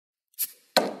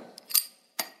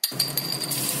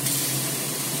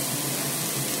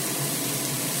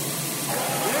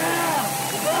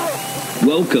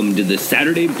Welcome to the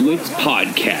Saturday Blitz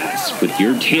podcast with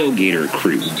your tailgater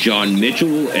crew, John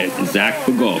Mitchell and Zach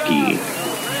Bagalki.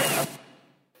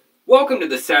 Welcome to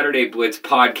the Saturday Blitz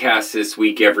podcast this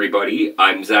week, everybody.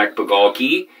 I'm Zach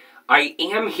Bagalki. I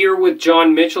am here with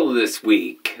John Mitchell this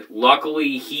week.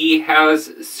 Luckily, he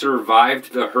has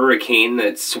survived the hurricane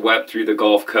that swept through the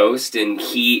Gulf Coast, and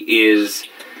he is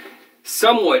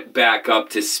somewhat back up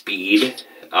to speed.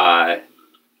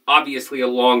 Obviously, a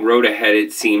long road ahead,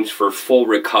 it seems, for full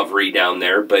recovery down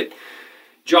there. But,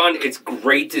 John, it's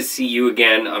great to see you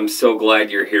again. I'm so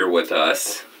glad you're here with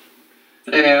us.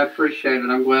 Hey, I appreciate it.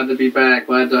 I'm glad to be back.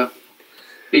 Glad to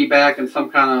be back in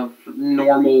some kind of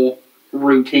normal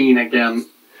routine again.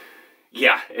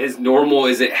 Yeah, as normal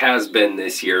as it has been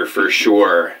this year, for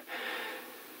sure.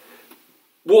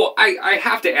 Well, I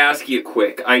have to ask you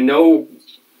quick. I know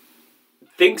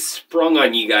things sprung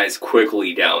on you guys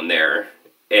quickly down there.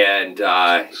 And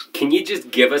can you just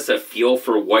give us a feel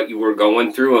for what you were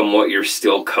going through and what you're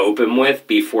still coping with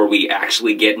before we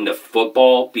actually get into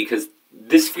football? Because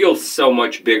this feels so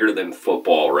much bigger than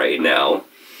football right now.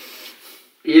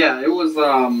 Yeah, it was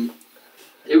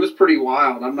pretty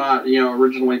wild. I'm not,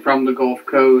 originally from the Gulf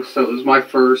Coast, so it was my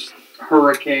first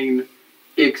hurricane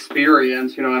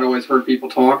experience. I'd always heard people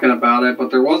talking about it,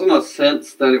 but there wasn't a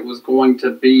sense that it was going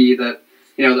to be that,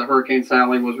 that Hurricane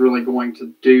Sally was really going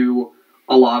to do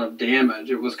a lot of damage.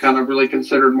 It was kind of really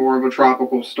considered more of a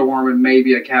tropical storm and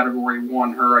maybe a Category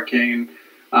 1 hurricane.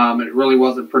 It really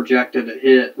wasn't projected to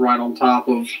hit right on top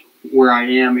of where I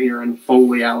am here in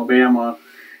Foley, Alabama.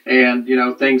 And,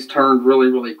 things turned really,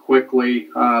 really quickly.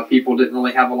 People didn't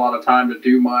really have a lot of time to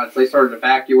do much. They started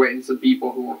evacuating some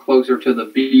people who were closer to the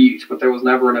beach, but there was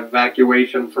never an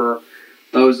evacuation for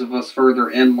those of us further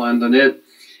inland. And it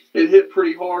hit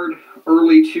pretty hard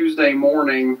early Tuesday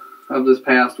morning of this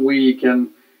past week, and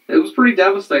it was pretty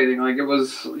devastating. Like, it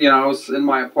was, I was in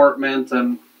my apartment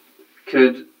and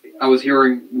I was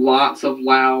hearing lots of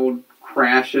loud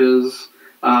crashes,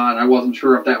 and I wasn't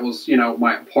sure if that was,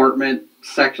 my apartment,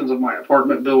 sections of my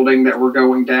apartment building that were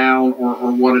going down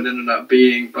or what it ended up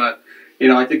being. But,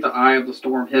 I think the eye of the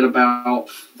storm hit about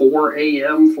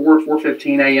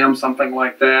 4:15 a.m., something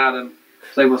like that, and I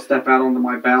was able to step out onto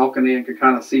my balcony and could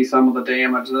kind of see some of the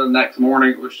damage. And then the next morning,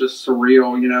 it was just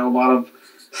surreal. A lot of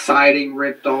siding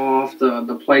ripped off.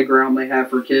 The playground they have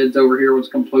for kids over here was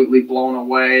completely blown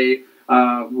away.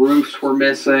 Roofs were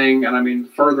missing. And,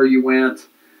 further you went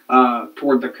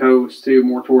toward the coast, too,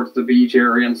 more towards the beach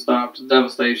area and stuff, the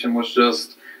devastation was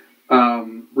just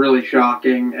really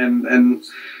shocking and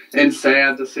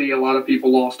sad to see. A lot of people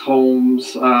lost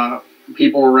homes.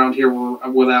 People around here were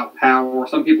without power.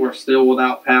 Some people are still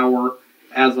without power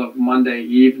as of Monday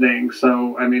evening.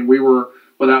 So, we were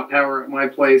without power at my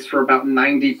place for about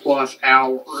 90 plus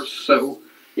hours. So,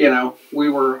 I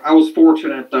was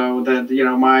fortunate though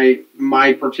that,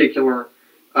 my particular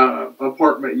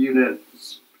apartment unit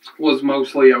was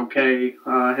mostly okay.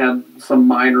 Had some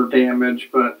minor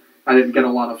damage, but I didn't get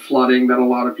a lot of flooding that a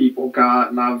lot of people got,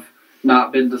 and I've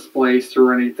not been displaced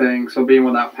or anything. So being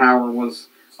without power was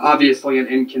obviously an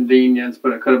inconvenience,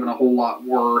 but it could have been a whole lot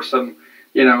worse. And,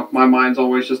 my mind's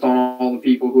always just on all the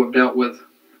people who have dealt with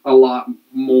a lot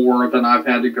more than I've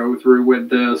had to go through with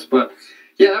this. But,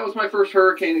 yeah, that was my first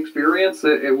hurricane experience.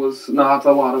 It was not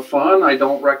a lot of fun. I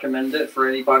don't recommend it for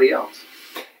anybody else.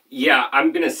 Yeah,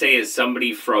 I'm going to say as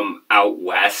somebody from out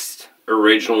west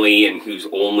originally and who's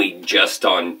only just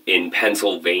in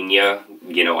Pennsylvania,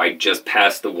 I just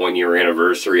passed the 1-year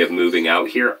anniversary of moving out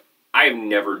here. I've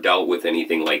never dealt with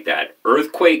anything like that.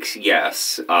 Earthquakes,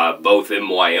 yes, both in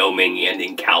Wyoming and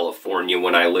in California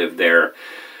when I lived there.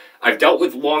 I've dealt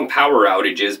with long power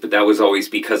outages, but that was always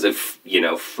because of,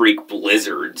 freak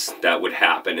blizzards that would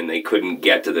happen and they couldn't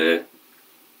get to the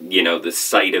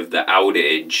site of the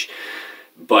outage.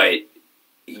 But,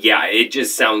 yeah, it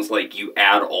just sounds like you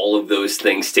add all of those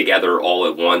things together all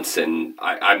at once, and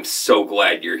I'm so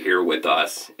glad you're here with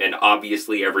us. And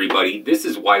obviously, everybody, this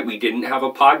is why we didn't have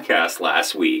a podcast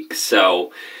last week.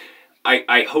 So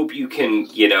I hope you can,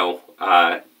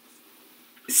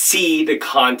 see the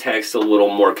context a little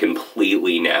more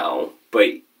completely now.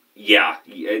 But, yeah,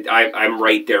 I'm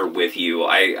right there with you.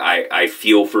 I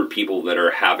feel for people that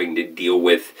are having to deal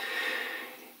with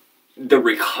the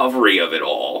recovery of it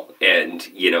all and,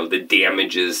 the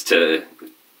damages to,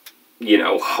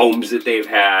 homes that they've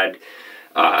had,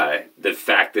 the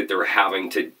fact that they're having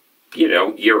to,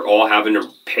 you're all having to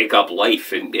pick up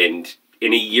life and in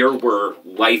a year where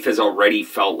life has already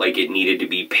felt like it needed to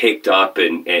be picked up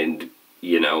and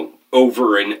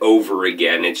over and over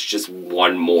again. It's just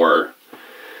one more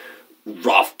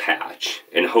rough patch,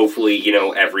 and hopefully,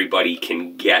 everybody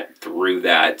can get through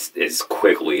that as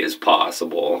quickly as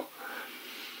possible.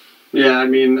 Yeah, I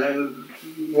mean,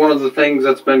 one of the things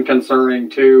that's been concerning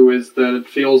too is that it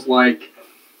feels like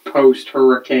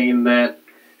post-hurricane that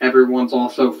everyone's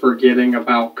also forgetting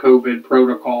about COVID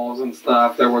protocols and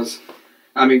stuff.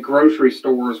 Grocery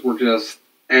stores were just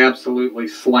absolutely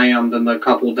slammed in the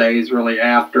couple days really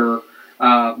after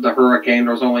the hurricane.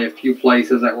 There was only a few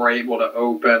places that were able to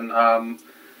open.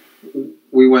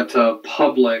 We went to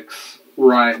Publix,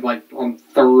 right, like on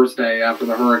Thursday after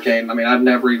the hurricane. I mean, I've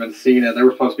never even seen it. They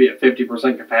were supposed to be at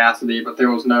 50% capacity, but there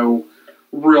was no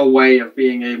real way of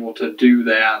being able to do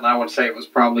that. And I would say it was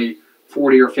probably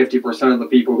 40 or 50% of the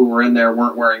people who were in there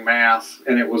weren't wearing masks.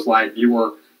 And it was like you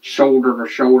were shoulder to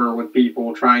shoulder with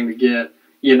people trying to get,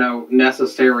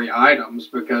 necessary items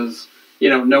because,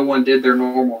 no one did their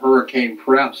normal hurricane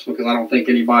preps because I don't think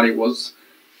anybody was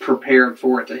prepared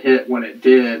for it to hit when it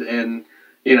did. And,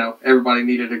 everybody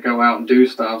needed to go out and do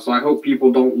stuff. So I hope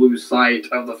people don't lose sight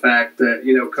of the fact that,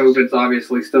 COVID's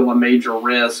obviously still a major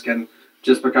risk. And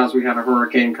just because we had a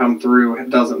hurricane come through,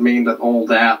 it doesn't mean that all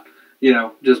that,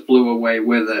 just blew away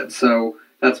with it. So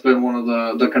that's been one of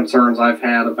the concerns I've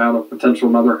had about a potential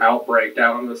another outbreak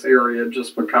down in this area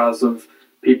just because of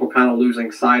people kind of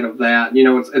losing sight of that.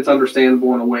 It's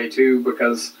understandable in a way, too,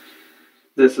 because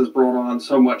this has brought on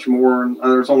so much more, and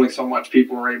there's only so much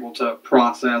people are able to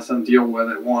process and deal with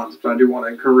at once. But I do want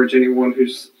to encourage anyone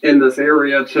who's in this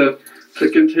area to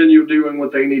continue doing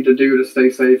what they need to do to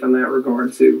stay safe in that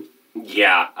regard, too.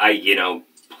 Yeah,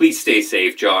 please stay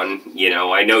safe, John.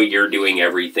 I know you're doing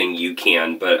everything you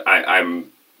can, but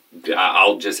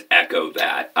I'll just echo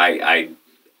that.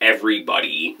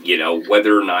 Everybody,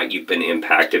 whether or not you've been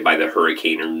impacted by the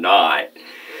hurricane or not,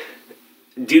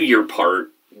 do your part.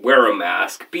 Wear a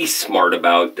mask. Be smart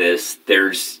about this.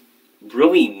 There's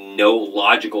really no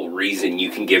logical reason you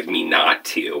can give me not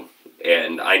to.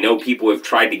 And I know people have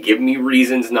tried to give me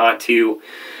reasons not to,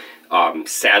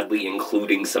 sadly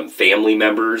including some family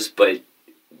members, but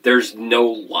there's no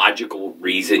logical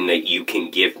reason that you can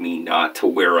give me not to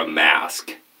wear a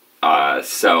mask.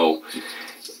 So,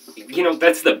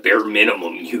 that's the bare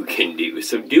minimum you can do.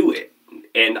 So do it.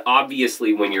 And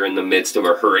obviously when you're in the midst of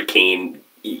a hurricane,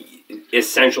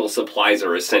 essential supplies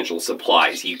are essential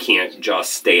supplies. You can't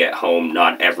just stay at home.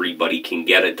 Not everybody can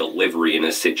get a delivery in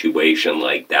a situation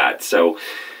like that. So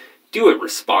do it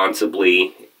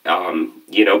responsibly,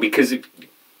 because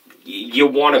you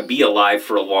want to be alive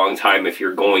for a long time if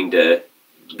you're going to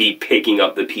be picking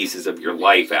up the pieces of your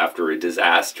life after a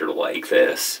disaster like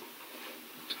this.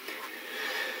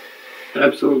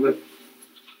 Absolutely.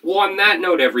 Well, on that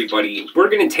note, everybody, we're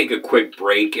going to take a quick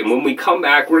break, and when we come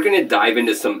back, we're going to dive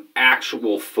into some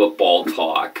actual football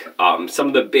talk. Some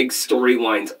of the big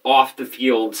storylines off the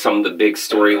field, some of the big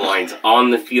storylines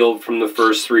on the field from the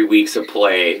first 3 weeks of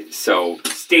play. So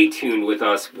stay tuned with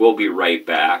us. We'll be right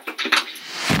back.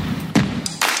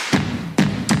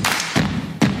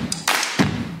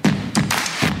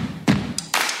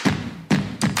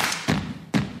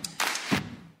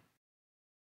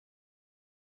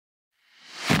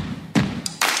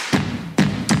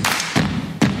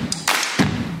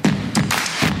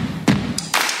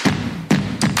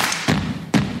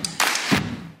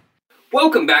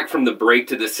 Welcome back from the break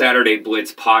to the Saturday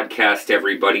Blitz podcast,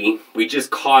 everybody. We just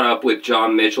caught up with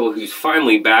John Mitchell, who's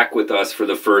finally back with us for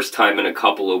the first time in a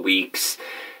couple of weeks.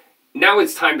 Now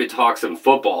it's time to talk some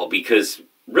football, because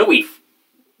really,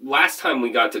 last time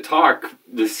we got to talk,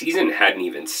 the season hadn't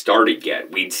even started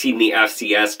yet. We'd seen the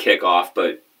FCS kickoff,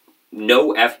 but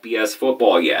no FBS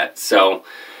football yet. So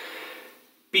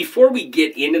before we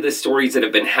get into the stories that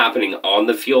have been happening on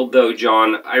the field, though,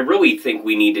 John, I really think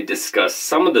we need to discuss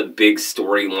some of the big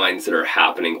storylines that are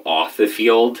happening off the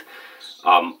field.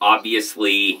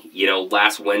 Obviously,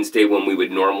 last Wednesday when we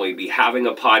would normally be having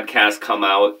a podcast come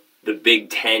out, the Big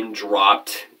Ten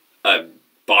dropped a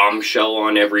bombshell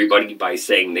on everybody by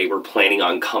saying they were planning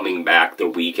on coming back the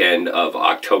weekend of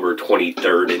October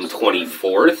 23rd and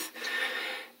 24th.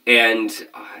 And,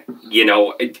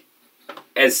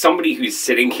 as somebody who's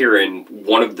sitting here in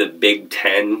one of the Big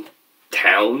Ten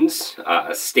towns,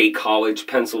 State College,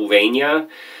 Pennsylvania,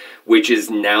 which is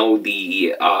now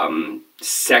the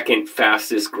second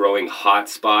fastest growing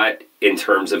hotspot in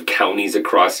terms of counties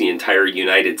across the entire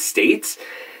United States,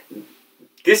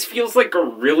 this feels like a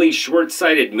really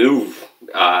short-sighted move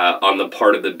on the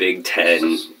part of the Big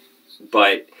Ten.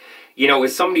 But,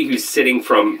 as somebody who's sitting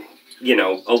from,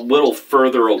 a little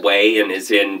further away and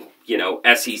is in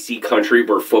SEC country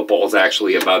where football's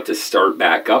actually about to start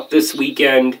back up this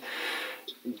weekend,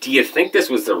 do you think this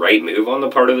was the right move on the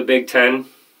part of the Big Ten?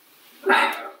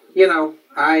 you know,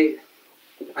 I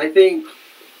think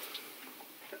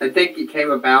it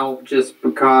came about just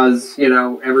because,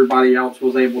 everybody else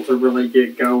was able to really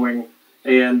get going.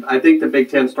 And I think the Big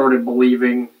Ten started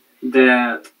believing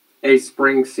that a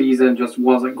spring season just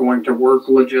wasn't going to work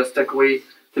logistically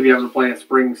to be able to play a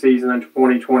spring season in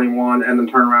 2021 and then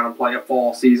turn around and play a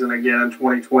fall season again in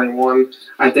 2021.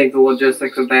 I think the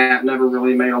logistics of that never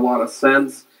really made a lot of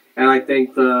sense. And I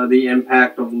think the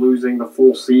impact of losing the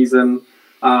full season,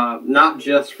 not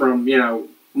just from,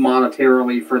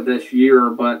 monetarily for this year,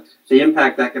 but the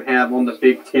impact that could have on the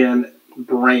Big Ten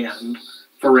brand,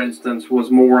 for instance,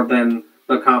 was more than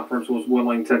the conference was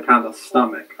willing to kind of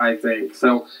stomach, I think.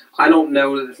 So I don't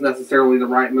know that it's necessarily the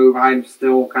right move. I'm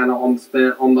still kind of on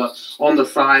the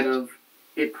side of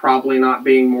it probably not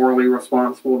being morally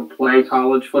responsible to play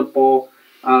college football.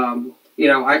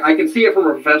 I can see it from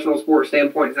a professional sports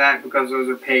standpoint, Zach, because those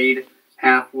are paid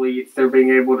athletes. They're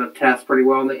being able to test pretty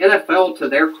well. And the NFL, to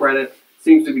their credit,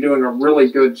 seems to be doing a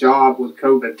really good job with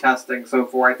COVID testing so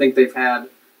far. I think they've had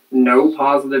no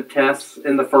positive tests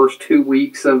in the first 2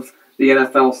 weeks of the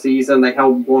NFL season. They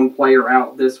held one player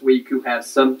out this week who had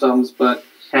symptoms but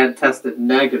had tested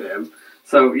negative.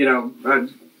 So,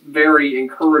 very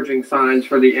encouraging signs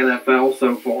for the NFL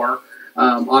so far.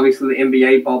 Obviously, the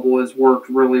NBA bubble has worked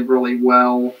really, really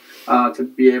well to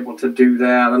be able to do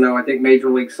that. I think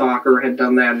Major League Soccer had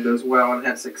done that as well and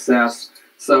had success.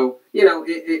 So,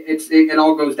 it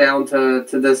all goes down to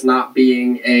this not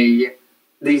being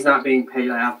these not being paid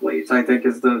athletes, I think,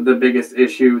 is the biggest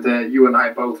issue that you and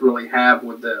I both really have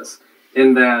with this,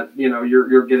 in that,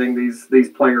 you're getting these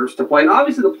players to play. And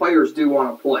obviously the players do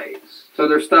want to play. So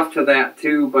there's stuff to that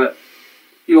too, but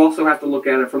you also have to look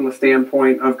at it from the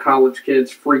standpoint of college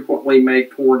kids frequently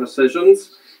make poor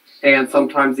decisions, and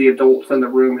sometimes the adults in the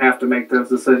room have to make those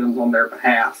decisions on their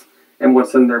behalf and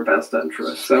what's in their best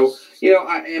interest. So,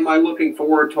 am I looking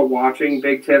forward to watching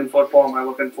Big Ten football? Am I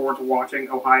looking forward to watching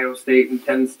Ohio State and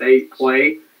Penn State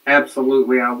play?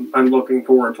 Absolutely, I'm looking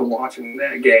forward to watching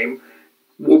that game.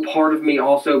 Will part of me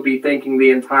also be thinking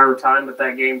the entire time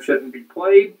that game shouldn't be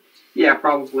played? Yeah,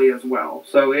 probably as well.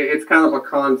 So it's kind of a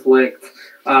conflict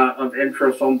of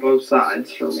interest on both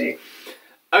sides for me.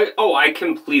 I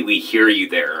completely hear you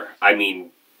there. I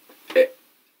mean,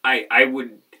 I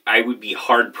would be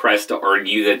hard-pressed to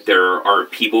argue that there are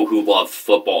people who love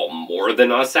football more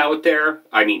than us out there.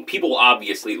 I mean, people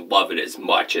obviously love it as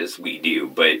much as we do,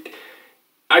 but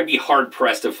I'd be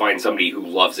hard-pressed to find somebody who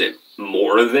loves it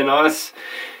more than us.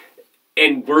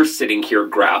 And we're sitting here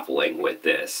grappling with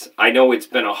this. I know it's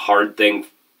been a hard thing.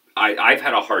 I've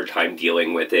had a hard time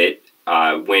dealing with it.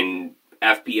 When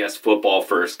FBS football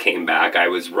first came back, I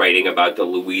was writing about the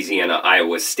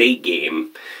Louisiana-Iowa State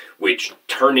game, which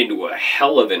turned into a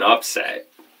hell of an upset.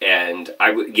 And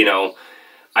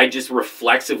I just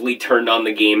reflexively turned on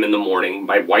the game in the morning.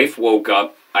 My wife woke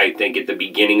up, I think, at the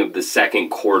beginning of the second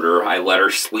quarter. I let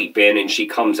her sleep in, and she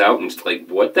comes out and she's like,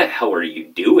 "What the hell are you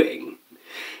doing?"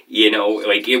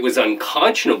 It was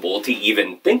unconscionable to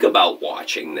even think about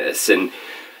watching this. And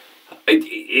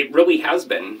it really has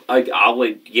been. I've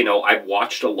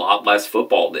watched a lot less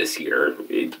football this year.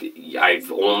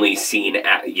 I've only seen,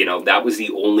 that was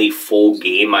the only full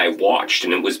game I watched,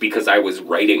 and it was because I was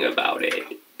writing about it.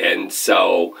 And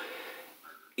so,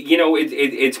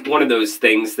 it's one of those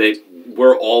things that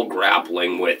we're all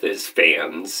grappling with as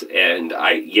fans. And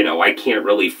I can't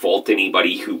really fault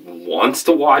anybody who wants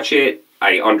to watch it.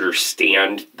 I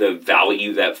understand the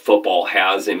value that football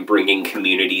has in bringing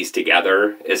communities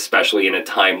together, especially in a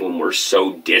time when we're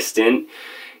so distant.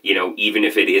 Even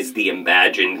if it is the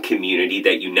imagined community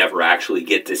that you never actually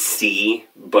get to see,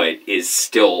 but is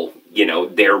still,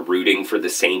 they're rooting for the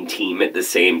same team at the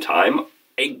same time.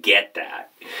 I get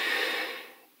that.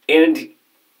 And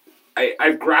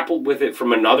I've grappled with it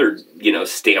from another,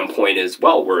 standpoint as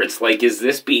well, where it's like, is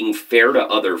this being fair to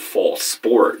other fall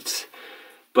sports?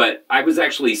 But I was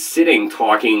actually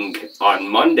talking on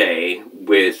Monday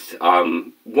with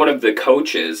one of the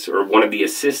coaches, or one of the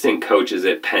assistant coaches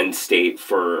at Penn State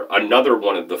for another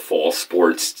one of the fall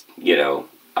sports.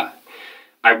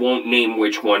 I won't name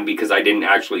which one because I didn't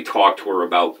actually talk to her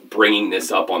about bringing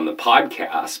this up on the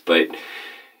podcast. But,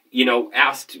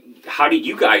 asked, how do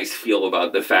you guys feel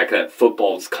about the fact that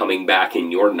football's coming back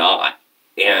and you're not?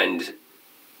 And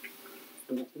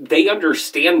they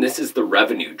understand this is the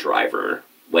revenue driver.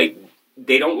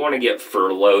 They don't want to get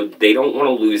furloughed. They don't want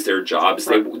to lose their jobs.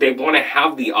 They want to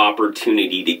have the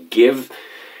opportunity to give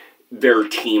their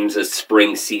teams a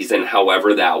spring season,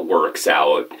 however that works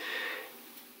out.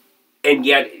 And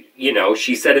yet,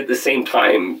 she said at the same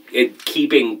time,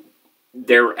 keeping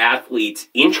their athletes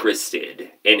interested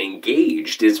and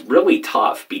engaged is really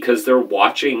tough because they're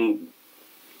watching,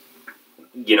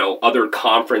 other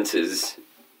conferences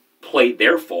play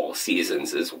their fall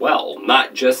seasons as well,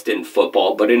 not just in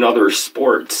football, but in other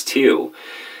sports too.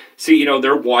 So,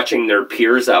 they're watching their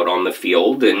peers out on the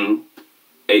field, and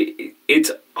it's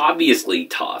obviously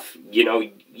tough.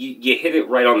 You hit it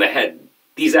right on the head.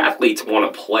 These athletes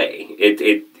want to play.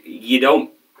 You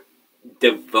don't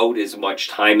devote as much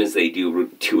time as they do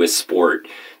to a sport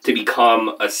to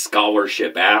become a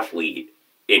scholarship athlete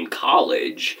in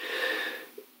college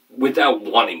without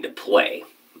wanting to play.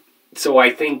 So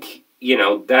I think,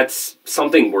 that's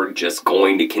something we're just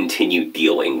going to continue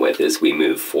dealing with as we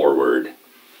move forward.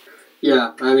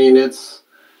 Yeah, I mean, it's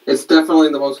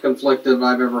definitely the most conflicted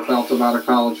I've ever felt about a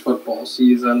college football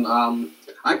season.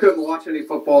 I couldn't watch any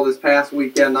football this past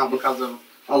weekend, not because of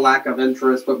a lack of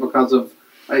interest, but because of,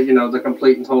 the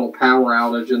complete and total power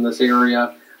outage in this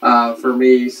area for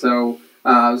me. So,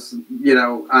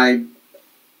 I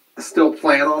still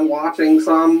plan on watching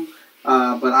some,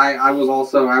 but I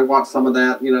watched some of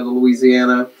that, the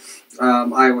Louisiana,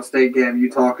 Iowa State game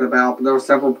you talked about. But there were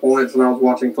several points when I was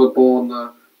watching football in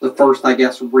the first, I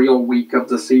guess, real week of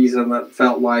the season that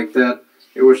felt like that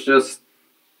it was just,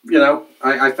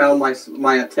 I found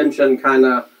my attention kind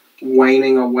of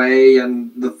waning away,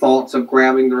 and the thoughts of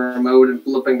grabbing the remote and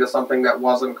flipping to something that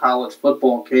wasn't college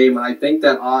football came. And I think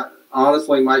that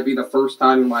honestly might be the first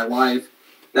time in my life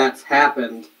that's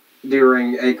happened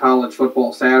during a college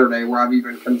football Saturday where I've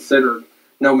even considered,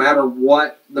 no matter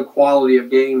what the quality of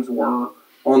games were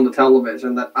on the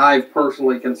television, that I've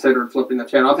personally considered flipping the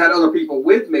channel. I've had other people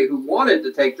with me who wanted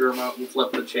to take the remote and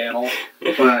flip the channel,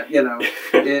 but,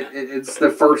 it's the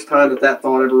first time that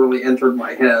thought ever really entered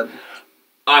my head.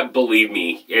 Believe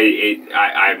me,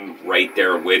 I'm right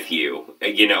there with you.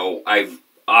 I've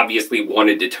obviously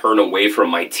wanted to turn away from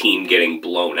my team getting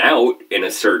blown out in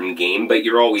a certain game, but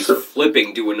you're always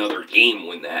flipping to another game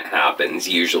when that happens,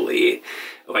 usually.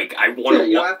 Like, I want to...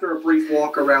 Yeah, after a brief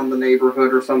walk around the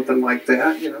neighborhood or something like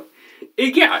that,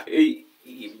 Yeah,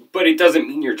 but it doesn't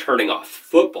mean you're turning off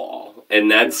football.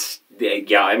 And that's...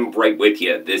 Yeah, I'm right with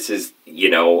you. This is,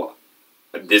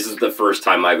 this is the first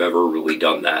time I've ever really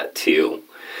done that, too.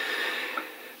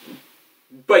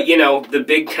 But, the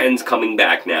Big Ten's coming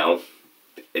back now.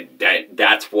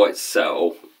 That's what's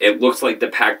so. It looks like the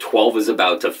Pac-12 is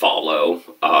about to follow.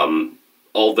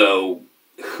 Although,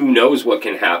 who knows what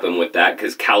can happen with that,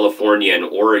 because California and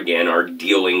Oregon are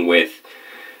dealing with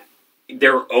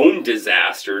their own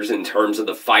disasters in terms of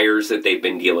the fires that they've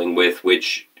been dealing with,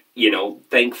 which,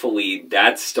 thankfully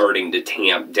that's starting to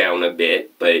tamp down a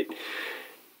bit, but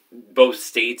both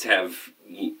states have,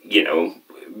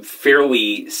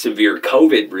 fairly severe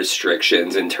COVID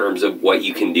restrictions in terms of what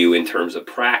you can do in terms of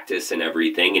practice and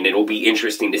everything, and it'll be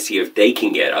interesting to see if they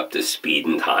can get up to speed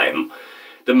in time.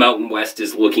 The Mountain West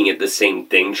is looking at the same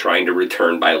thing, trying to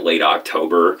return by late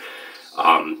October.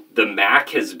 The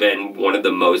MAC has been one of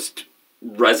the most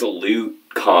resolute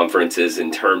conferences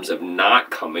in terms of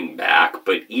not coming back,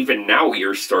 but even now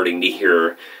you're starting to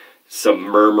hear some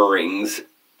murmurings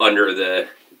under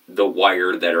the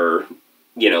wire that are,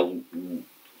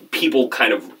 people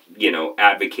kind of,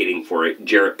 advocating for it.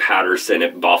 Jarrett Patterson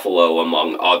at Buffalo,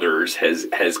 among others,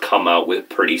 has come out with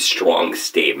pretty strong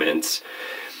statements.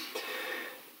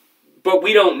 But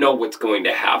we don't know what's going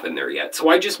to happen there yet. So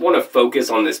I just want to focus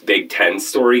on this Big Ten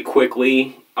story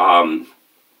quickly.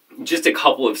 Just a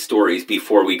couple of stories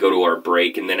before we go to our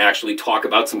break, and then actually talk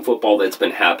about some football that's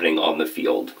been happening on the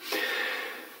field.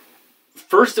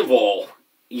 First of all,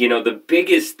 the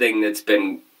biggest thing that's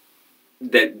been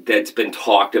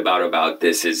talked about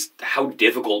this is how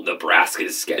difficult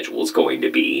Nebraska's schedule is going to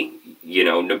be.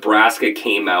 Nebraska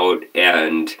came out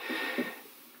and,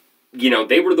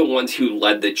 they were the ones who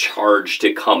led the charge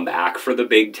to come back for the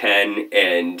Big Ten,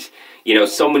 and,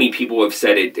 so many people have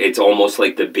said it's almost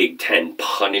like the Big Ten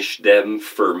punished them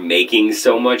for making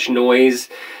so much noise.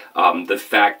 The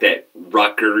fact that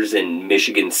Rutgers and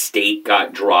Michigan State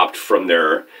got dropped from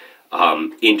their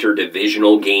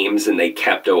interdivisional games and they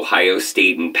kept Ohio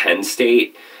State and Penn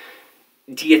State.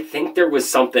 Do you think there was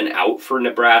something out for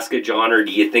Nebraska, John, or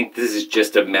do you think this is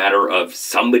just a matter of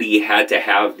somebody had to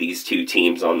have these two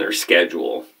teams on their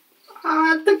schedule?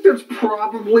 I think there's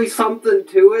probably something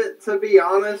to it, to be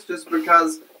honest, just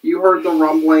because you heard the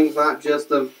rumblings, not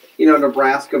just of,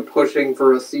 Nebraska pushing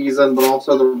for a season, but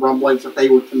also the rumblings that they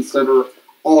would consider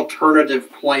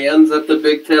alternative plans if the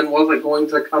Big Ten wasn't going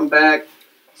to come back.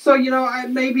 So,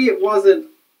 maybe it wasn't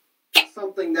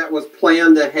something that was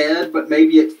planned ahead, but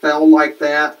maybe it fell like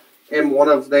that in one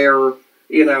of their,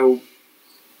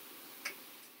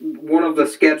 one of the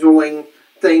scheduling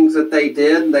things that they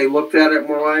did, and they looked at it and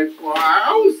were like, well, I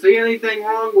don't see anything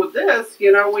wrong with this.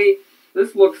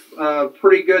 This looks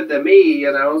pretty good to me,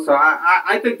 So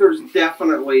I think there's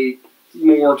definitely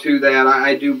more to that.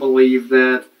 I do believe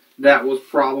that was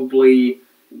probably.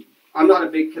 I'm not a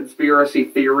big conspiracy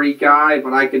theory guy,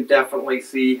 but I could definitely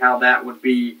see how that would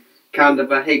be kind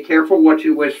of a, hey, careful what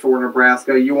you wish for,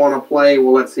 Nebraska. You want to play?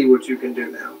 Well, let's see what you can do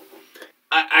now.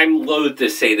 I'm loath to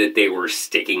say that they were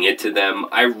sticking it to them.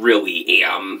 I really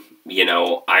am.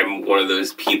 I'm one of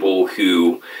those people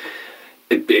who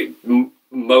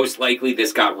most likely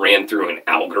this got ran through an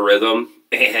algorithm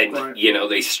and, right.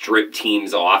 They stripped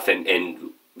teams off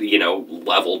and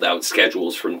leveled out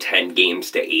schedules from 10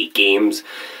 games to 8 games.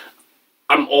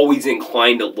 I'm always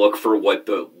inclined to look for what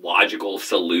the logical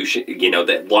solution,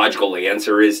 the logical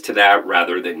answer is to that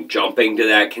rather than jumping to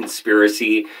that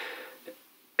conspiracy.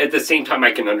 At the same time,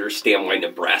 I can understand why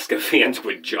Nebraska fans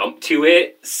would jump to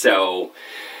it, so.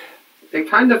 It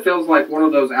kind of feels like one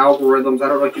of those algorithms. I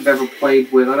don't know if you've ever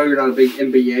played with. I know you're not a big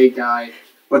NBA guy,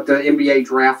 but the NBA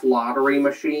draft lottery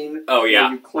machine. Oh, yeah.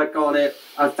 You click on it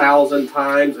 1,000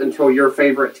 times until your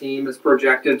favorite team is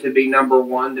projected to be number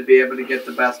one to be able to get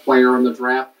the best player in the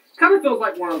draft. It kind of feels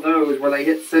like one of those where they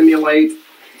hit simulate,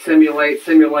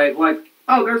 like,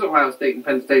 oh, there's Ohio State and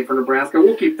Penn State for Nebraska.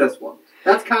 We'll keep this one.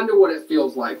 That's kind of what it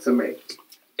feels like to me.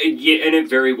 Yeah, and it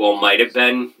very well might have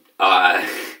been.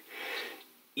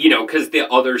 Because the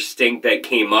other stink that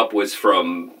came up was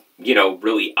from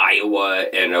really Iowa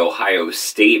and Ohio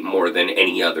State more than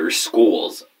any other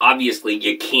schools. Obviously,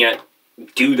 you can't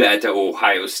do that to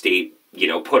Ohio State,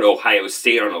 put Ohio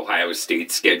State on Ohio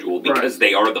State's schedule because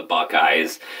they are the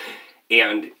Buckeyes.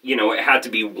 And, it had to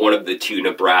be one of the two,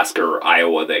 Nebraska or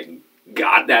Iowa, that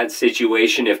got that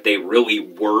situation if they really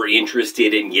were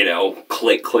interested in,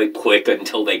 click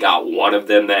until they got one of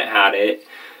them that had it.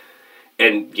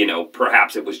 And,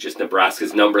 perhaps it was just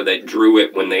Nebraska's number that drew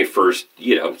it when they first,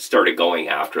 started going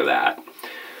after that.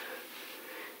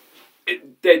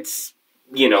 That's,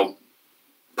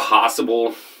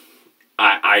 possible.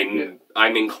 I'm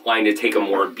inclined to take a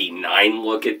more benign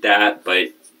look at that. But,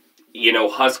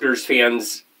 Huskers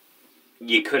fans,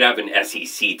 you could have an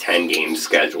SEC 10-game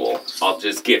schedule. I'll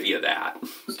just give you that.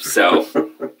 So,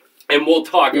 and we'll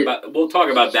talk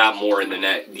about that more in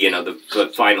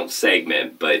the final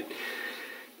segment, but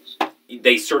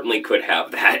they certainly could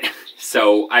have that.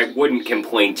 So I wouldn't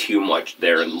complain too much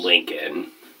there in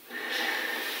Lincoln.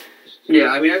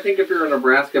 Yeah, I think if you're a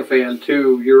Nebraska fan,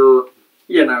 too, you're,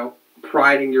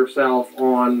 priding yourself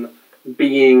on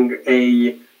being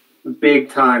a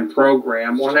big-time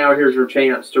program. Well, now here's your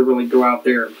chance to really go out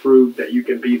there and prove that you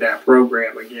can be that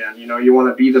program again. You want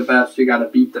to be the best, you got to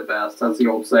beat the best. That's the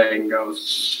old saying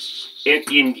goes.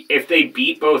 If they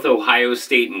beat both Ohio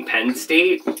State and Penn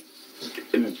State,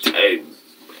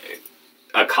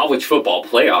 a college football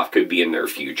playoff could be in their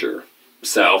future.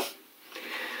 So,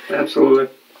 absolutely.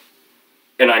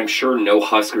 And I'm sure no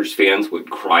Huskers fans would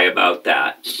cry about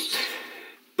that.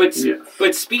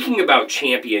 But speaking about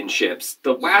championships,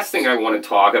 the last thing I want to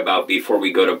talk about before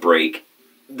we go to break,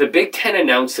 the Big Ten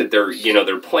announced that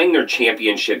they're playing their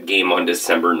championship game on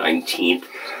December 19th,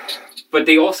 but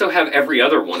they also have every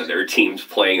other one of their teams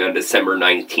playing on December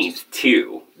 19th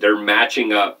too. They're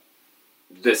matching up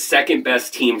the second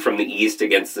best team from the East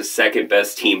against the second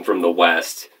best team from the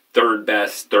West, third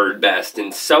best,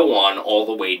 and so on all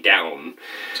the way down.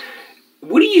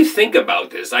 What do you think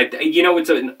about this?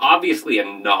 It's obviously a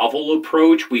novel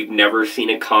approach. We've never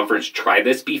seen a conference try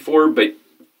this before, but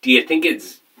do you think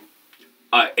it's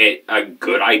a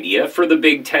good idea for the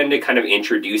Big Ten to kind of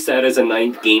introduce that as a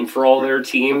ninth game for all their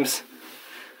teams?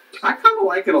 I kind of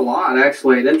like it a lot,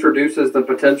 actually. It introduces the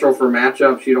potential for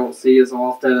matchups you don't see as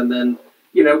often, and then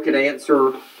could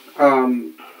answer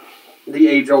the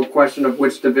age-old question of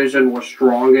which division was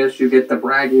strongest. You get the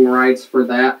bragging rights for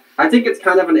that. I think it's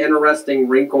kind of an interesting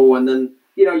wrinkle, and then,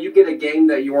 you get a game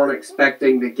that you weren't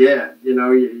expecting to get.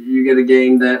 You get a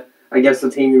game that I guess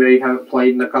the team you may haven't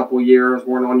played in a couple years,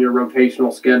 weren't on your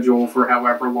rotational schedule for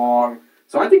however long.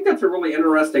 So I think that's a really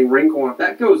interesting wrinkle, and if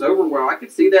that goes over well, I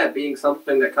could see that being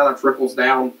something that kind of trickles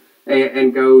down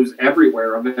and goes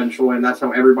everywhere eventually, and that's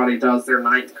how everybody does their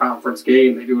ninth conference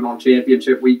game. They do it on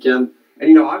championship weekend.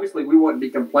 And, obviously we wouldn't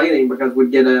be complaining because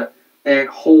we'd get a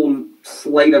whole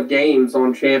slate of games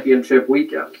on championship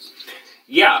weekend.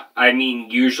 Yeah,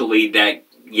 usually that,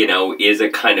 is a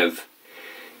kind of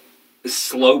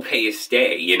slow-paced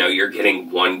day. You're getting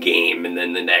one game and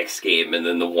then the next game and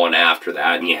then the one after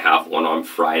that, and you have one on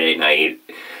Friday night.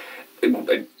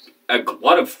 A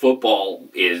lot of football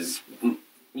is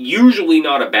usually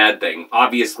not a bad thing.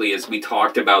 Obviously, as we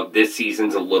talked about, this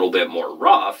season's a little bit more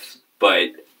rough,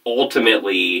 but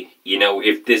ultimately,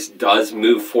 if this does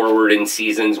move forward in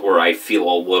seasons where I feel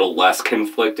a little less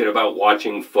conflicted about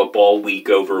watching football week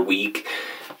over week,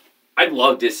 I'd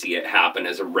love to see it happen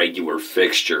as a regular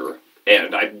fixture,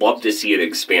 and I'd love to see it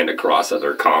expand across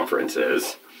other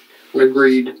conferences.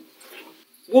 Agreed.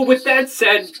 Well, with that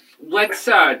said, let's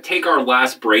take our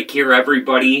last break here,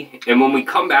 everybody. And when we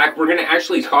come back, we're going to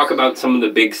actually talk about some of the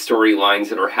big storylines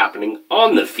that are happening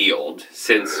on the field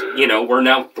since, we're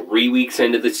now 3 weeks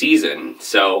into the season.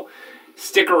 So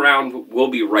stick around. We'll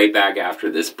be right back after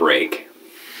this break.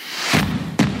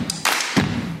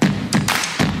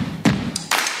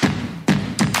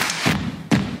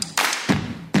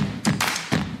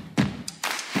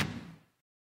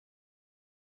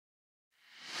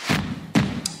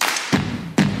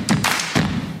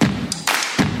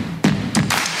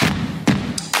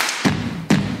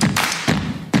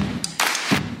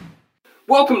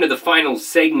 Welcome to the final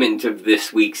segment of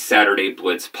this week's Saturday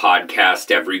Blitz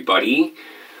podcast, everybody.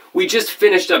 We just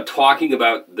finished up talking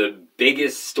about the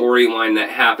biggest storyline that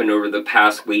happened over the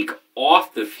past week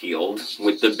off the field,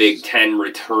 with the Big Ten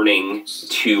returning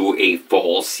to a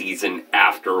fall season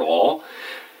after all.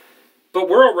 But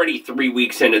we're already 3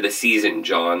 weeks into the season,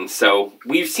 John, so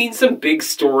we've seen some big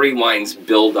storylines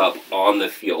build up on the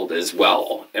field as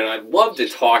well. And I'd love to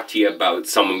talk to you about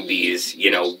some of these,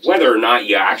 whether or not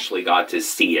you actually got to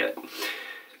see it.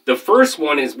 The first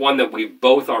one is one that we've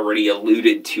both already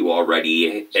alluded to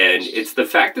already, and it's the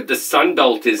fact that the Sun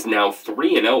Belt is now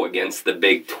 3-0 against the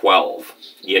Big 12.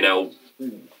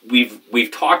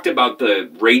 We've talked about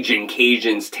the Raging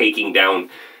Cajuns taking down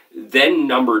then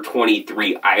number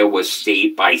 23 Iowa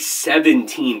State by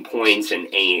 17 points in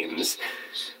Ames.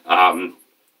 I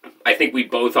think we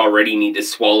both already need to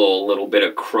swallow a little bit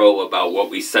of crow about what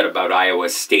we said about Iowa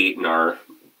State in our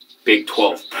Big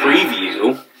 12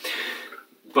 preview.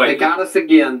 But they got us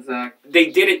again, Zach. They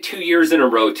did it 2 years in a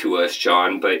row to us,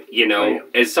 John. But,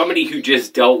 as somebody who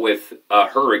just dealt with a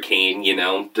hurricane,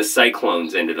 the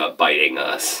Cyclones ended up biting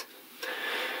us.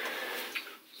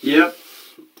 Yep.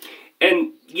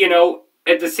 And,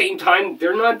 at the same time,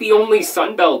 they're not the only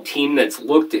Sun Belt team that's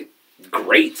looked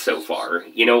great so far.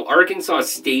 Arkansas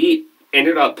State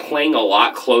ended up playing a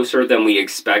lot closer than we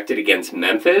expected against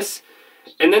Memphis.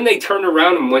 And then they turned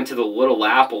around and went to the Little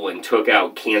Apple and took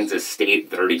out Kansas State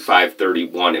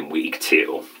 35-31 in week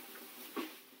 2.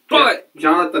 But yeah,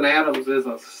 Jonathan Adams is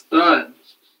a stud.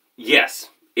 Yes,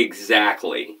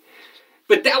 exactly.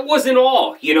 But that wasn't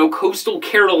all. Coastal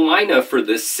Carolina, for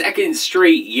the second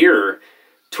straight year,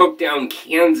 took down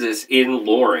Kansas in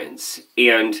Lawrence.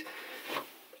 And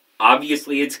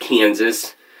obviously it's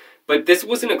Kansas, but this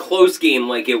wasn't a close game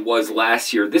like it was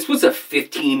last year. This was a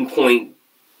 15-point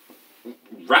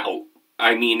rout.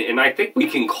 And I think we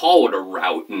can call it a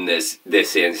rout in this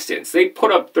instance. They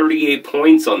put up 38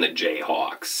 points on the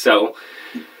Jayhawks. So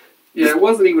yeah, it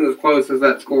wasn't even as close as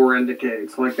that score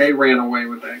indicates. They ran away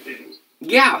with that game.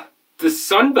 Yeah, the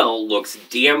Sun Belt looks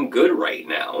damn good right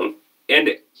now.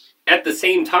 And at the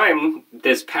same time,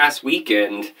 this past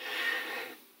weekend,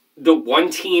 the one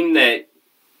team that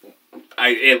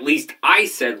I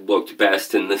said looked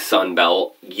best in the Sun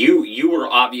Belt, you were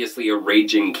obviously a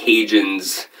Raging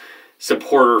Cajuns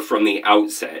supporter from the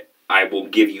outset. I will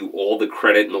give you all the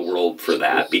credit in the world for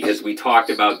that, because we talked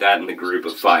about that in the Group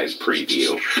of Five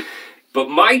preview. But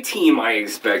my team I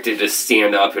expected to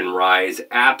stand up and rise,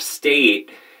 App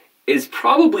State, is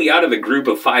probably out of the Group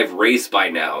of Five race by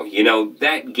now.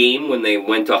 That game when they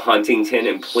went to Huntington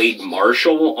and played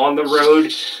Marshall on the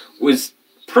road was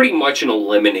pretty much an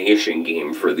elimination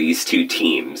game for these two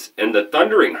teams. And the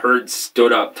Thundering Herd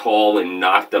stood up tall and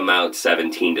knocked them out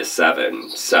 17-7.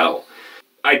 So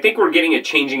I think we're getting a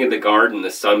changing of the guard in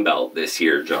the Sun Belt this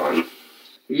year, John.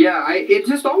 Yeah, it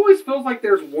just always feels like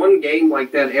there's one game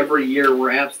like that every year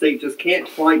where App State just can't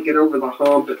quite get over the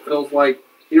hump. It feels like,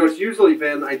 it's usually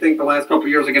been, I think, the last couple of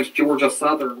years against Georgia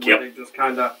Southern, where they've just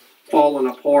kind of fallen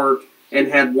apart and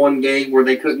had one game where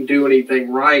they couldn't do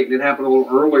anything right. It happened a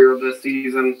little earlier this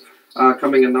season,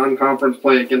 coming in non-conference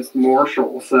play against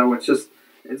Marshall. So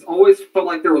it's always felt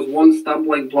like there was one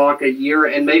stumbling block a year,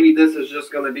 and maybe this is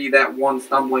just going to be that one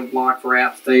stumbling block for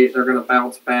App State. They're going to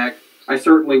bounce back. I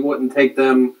certainly wouldn't take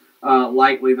them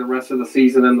lightly the rest of the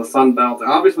season in the Sun Belt.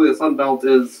 Obviously, the Sun Belt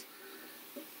is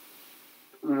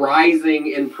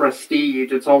rising in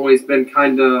prestige. It's always been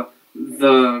kind of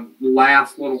the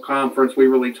last little conference we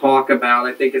really talk about.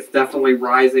 I think it's definitely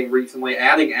rising recently.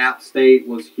 Adding App State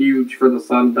was huge for the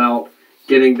Sun Belt,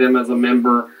 getting them as a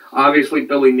member. Obviously,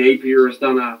 Billy Napier has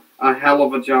done a hell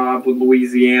of a job with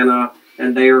Louisiana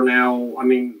and they are now, I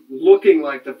mean, looking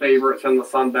like the favorites in the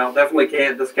Sun Belt. Definitely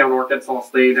can't discount Arkansas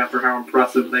State after how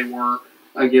impressive they were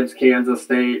against Kansas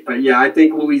State. But yeah, I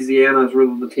think Louisiana is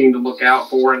really the team to look out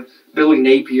for, and Billy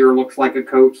Napier looks like a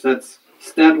coach that's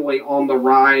steadily on the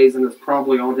rise and is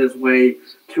probably on his way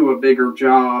to a bigger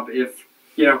job if,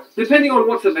 depending on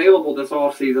what's available this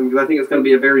offseason, because I think it's going to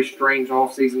be a very strange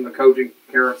offseason, the coaching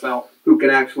carousel, who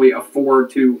can actually afford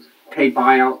to pay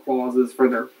buyout clauses for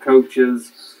their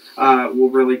coaches will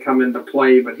really come into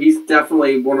play. But he's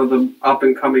definitely one of the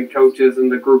up-and-coming coaches in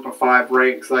the group of 5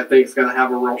 ranks. I think he's going to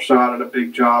have a real shot at a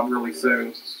big job really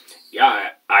soon. Yeah,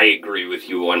 I agree with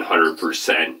you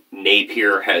 100%.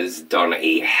 Napier has done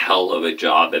a hell of a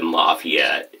job in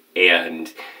Lafayette,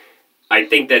 and I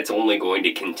think that's only going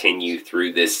to continue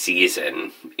through this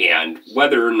season. And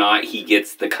whether or not he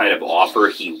gets the kind of offer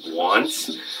he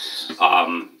wants,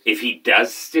 if he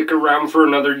does stick around for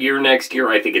another year next year,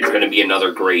 I think it's going to be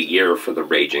another great year for the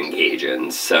Raging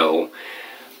Cajuns. So,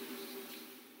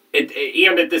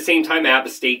 and at the same time, App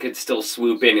State could still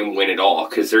swoop in and win it all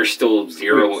because they're still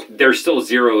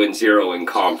 0-0 in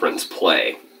conference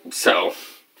play. So,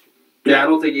 yeah, I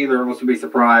don't think either of us would be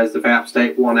surprised if App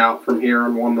State won out from here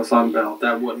and won the Sun Belt.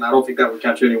 I don't think that would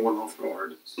catch anyone off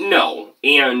guard. No,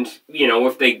 and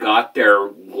if they got their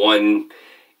one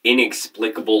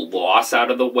inexplicable loss out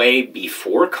of the way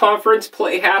before conference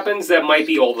play happens, that might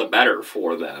be all the better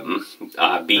for them.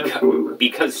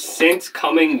 Because since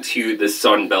coming to the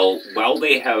Sun Belt, while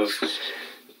they have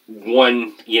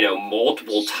won,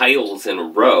 multiple titles in a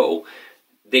row,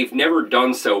 they've never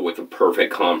done so with a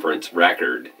perfect conference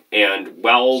record. And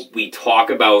while we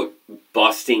talk about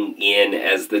busting in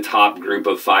as the top group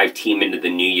of 5 team into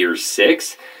the New Year's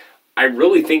Six, I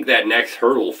really think that next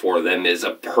hurdle for them is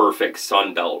a perfect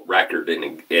Sun Belt record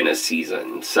in a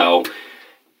season. So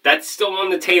that's still on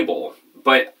the table.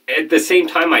 But at the same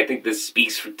time, I think this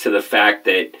speaks to the fact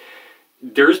that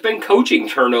there's been coaching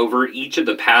turnover each of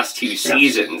the past 2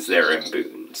 seasons there in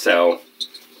Boone. So,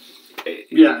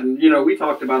 yeah, and we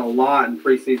talked about a lot in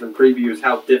preseason previews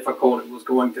how difficult it was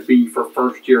going to be for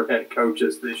first-year head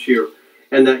coaches this year.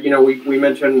 And that, we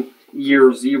mentioned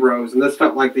year zeros, and this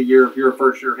felt like the year, if you're a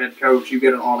first-year head coach, you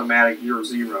get an automatic year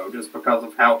 0 just because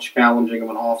of how challenging of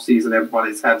an offseason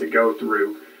everybody's had to go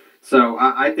through. So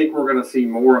I think we're going to see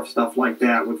more of stuff like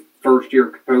that with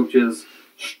first-year coaches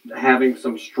having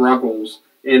some struggles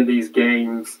in these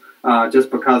games just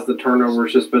because the turnover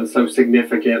has just been so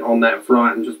significant on that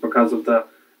front and just because of the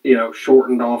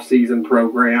shortened off-season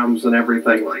programs and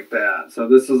everything like that. So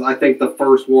this is, I think, the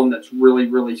first one that's really,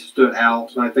 really stood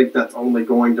out, and I think that's only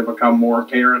going to become more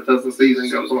apparent as the season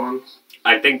goes on.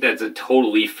 I think that's a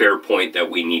totally fair point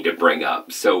that we need to bring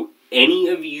up. So any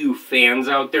of you fans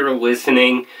out there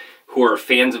listening who are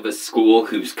fans of a school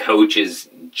whose coach has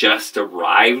just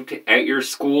arrived at your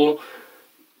school,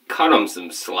 cut them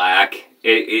some slack.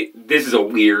 This is a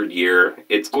weird year.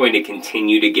 It's going to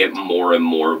continue to get more and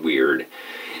more weird.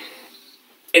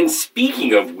 And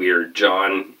speaking of weird,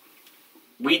 John,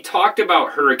 we talked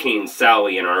about Hurricane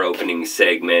Sally in our opening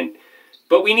segment,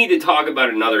 but we need to talk about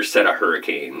another set of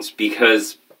hurricanes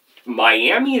because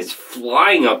Miami is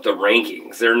flying up the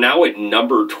rankings. They're now at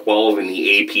number 12 in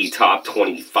the AP Top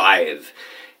 25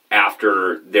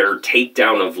 after their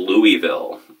takedown of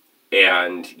Louisville.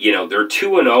 And, they're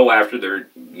 2-0 after their,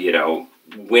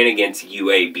 win against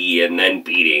UAB and then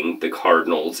beating the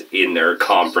Cardinals in their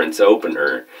conference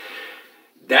opener.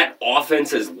 That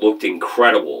offense has looked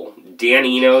incredible. Dan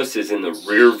Enos is in the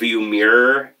rearview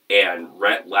mirror, and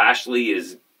Rhett Lashley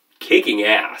is kicking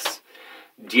ass.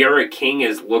 D'Eriq King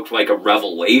has looked like a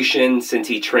revelation since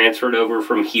he transferred over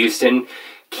from Houston.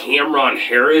 Cameron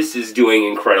Harris is doing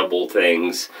incredible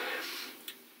things.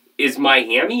 Is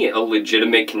Miami a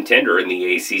legitimate contender in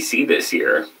the ACC this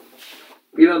year?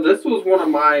 This was one of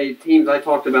my teams I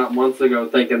talked about months ago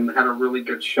thinking had a really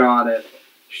good shot at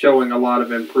showing a lot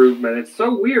of improvement. It's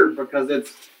so weird because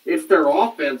it's their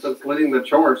offense that's leading the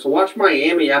charge. So watch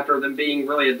Miami, after them being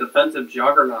really a defensive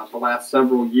juggernaut the last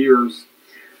several years,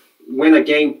 win a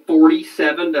game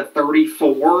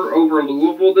 47-34 over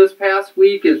Louisville this past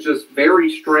week is just very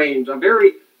strange.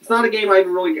 It's not a game I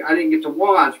didn't get to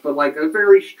watch, but like a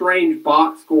very strange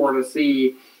box score to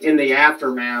see in the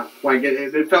aftermath. Like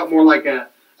it felt more like an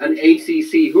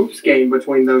ACC hoops game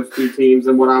between those 2 teams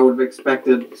than what I would have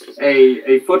expected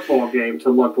a football game to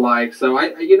look like. So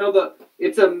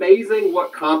it's amazing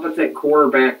what competent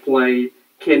quarterback play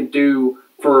can do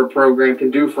for a program,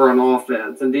 can do for an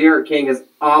offense. And D'Eriq King has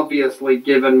obviously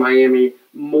given Miami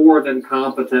more than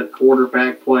competent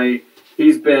quarterback play.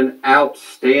 He's been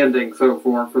outstanding so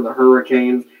far for the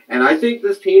Hurricanes. And I think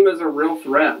this team is a real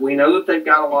threat. We know that they've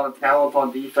got a lot of talent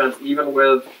on defense, even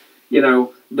with,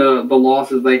 the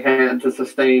losses they had to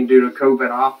sustain due to COVID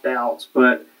opt-outs.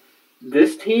 But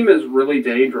this team is really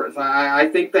dangerous. I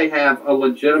think they have a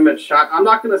legitimate shot. I'm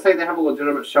not going to say they have a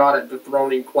legitimate shot at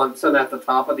dethroning Clemson at the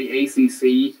top of the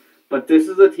ACC, but this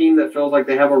is a team that feels like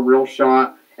they have a real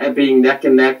shot at being neck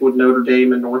and neck with Notre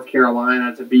Dame and North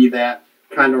Carolina to be that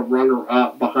kind of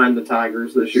runner-up behind the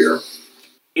Tigers this year.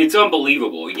 It's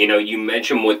unbelievable. You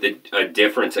mentioned what a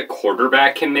difference a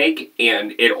quarterback can make,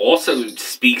 and it also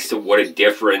speaks to what a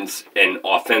difference an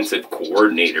offensive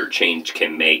coordinator change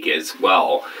can make as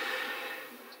well.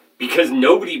 Because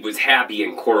nobody was happy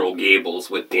in Coral Gables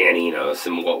with Dan Enos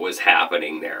and what was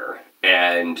happening there.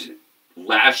 And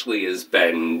Lashley has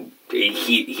been,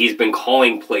 he's been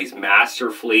calling plays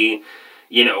masterfully.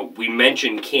 We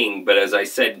mentioned King, but as I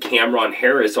said, Cameron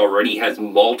Harris already has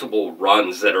multiple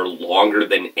runs that are longer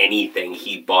than anything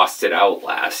he busted out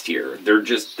last year.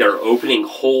 They're opening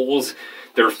holes.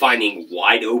 They're finding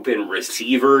wide open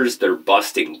receivers. They're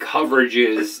busting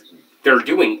coverages. They're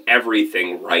doing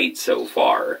everything right so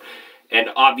far. And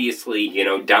obviously,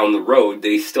 down the road,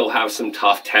 they still have some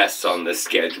tough tests on the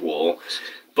schedule.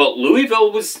 But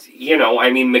Louisville was,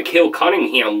 Mikael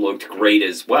Cunningham looked great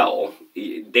as well.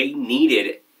 They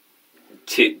needed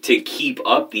to keep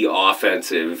up the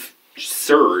offensive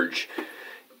surge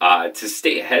to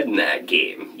stay ahead in that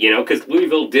game. Because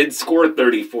Louisville did score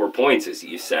 34 points, as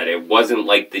you said. It wasn't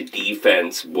like the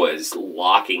defense was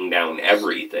locking down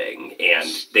everything, and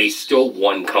they still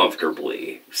won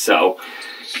comfortably. So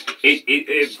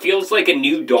it feels like a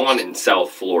new dawn in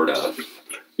South Florida.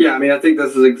 Yeah, I think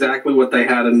this is exactly what they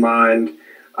had in mind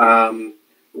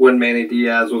when Manny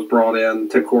Diaz was brought in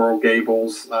to Coral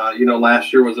Gables.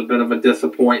 Last year was a bit of a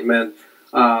disappointment,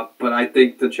 but I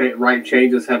think the right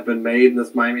changes have been made, and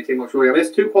this Miami team looks really.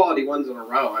 It's 2 quality wins in a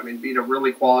row. Beat a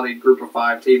really quality Group of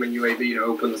 5 team in UAB to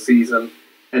open the season,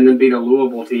 and then beat a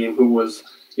Louisville team who was,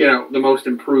 the most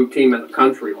improved team in the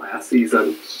country last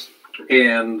season,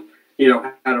 and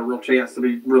had a real chance to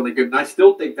be really good. And I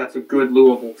still think that's a good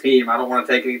Louisville team. I don't want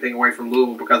to take anything away from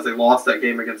Louisville because they lost that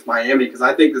game against Miami, because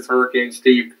I think this Hurricanes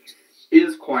team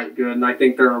is quite good, and I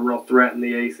think they're a real threat in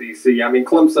the ACC.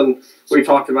 Clemson, we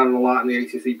talked about it a lot in the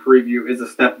ACC preview, is a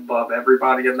step above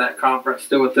everybody in that conference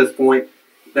still at this point.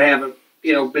 They haven't,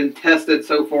 been tested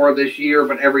so far this year,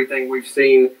 but everything we've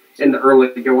seen in the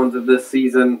early goings of this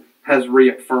season has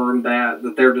reaffirmed that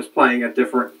they're just playing a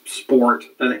different sport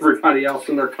than everybody else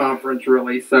in their conference,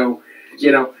 really. So,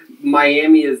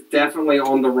 Miami is definitely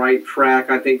on the right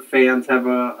track. I think fans have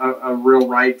a real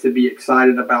right to be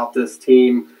excited about this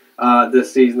team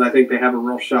this season. I think they have a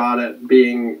real shot at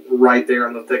being right there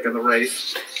in the thick of the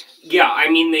race. Yeah,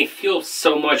 they feel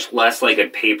so much less like a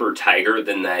paper tiger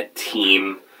than that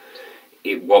team.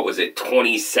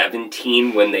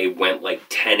 2017 when they went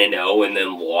 10-0 and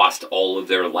then lost all of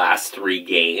their last 3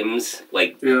 games.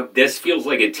 This feels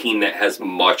like a team that has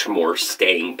much more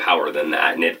staying power than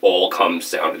that, and it all comes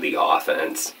down to the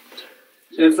offense.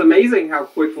 And it's amazing how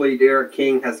quickly Derek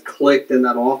King has clicked in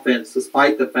that offense,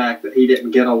 despite the fact that he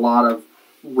didn't get a lot of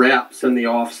reps in the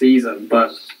offseason.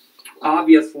 But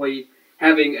obviously,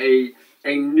 having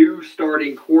a new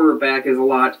starting quarterback is a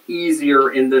lot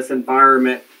easier in this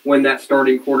environment when that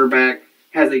starting quarterback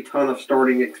has a ton of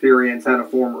starting experience at a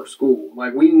former school.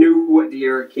 We knew what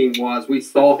Derek King was. We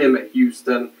saw him at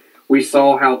Houston. We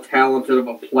saw how talented of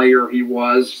a player he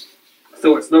was.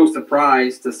 So it's no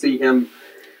surprise to see him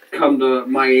come to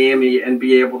Miami and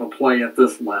be able to play at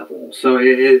this level. So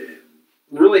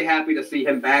really happy to see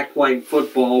him back playing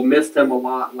football. Missed him a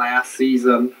lot last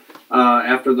season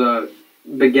after the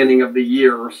beginning of the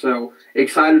year. So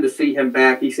excited to see him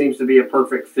back. He seems to be a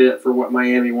perfect fit for what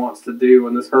Miami wants to do,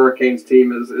 and this Hurricanes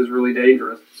team is really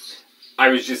dangerous. I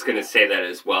was just going to say that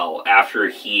as well. After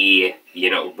he,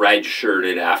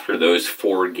 redshirted after those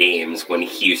 4 games when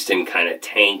Houston kind of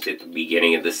tanked at the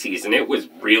beginning of the season, it was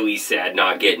really sad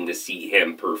not getting to see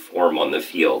him perform on the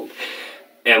field.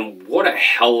 And what a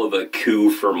hell of a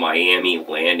coup for Miami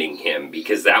landing him,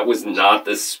 because that was not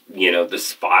the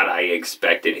spot I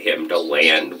expected him to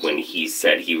land when he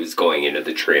said he was going into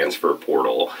the transfer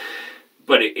portal.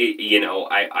 But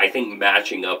I think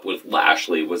matching up with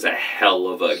Lashley was a hell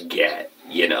of a get.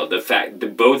 The fact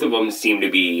that both of them seem to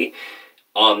be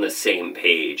on the same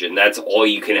page, and that's all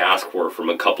you can ask for from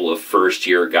a couple of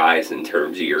first-year guys in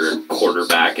terms of your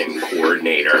quarterback and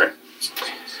coordinator.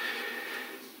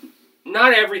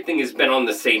 Not everything has been on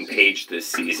the same page this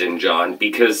season, John,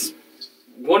 because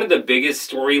one of the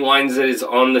biggest storylines that is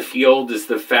on the field is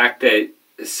the fact that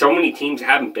so many teams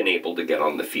haven't been able to get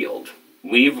on the field.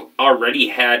 we've already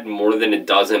had more than a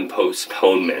dozen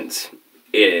postponements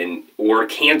or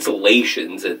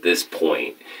cancellations at this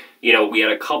point. You know, we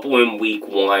had a couple in week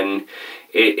 1.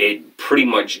 It pretty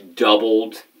much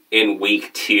doubled in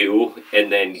week 2.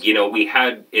 And then, you know, we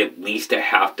had at least a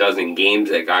half dozen games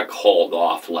that got called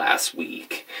off last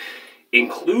week,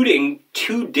 including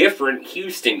 2 different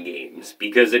Houston games,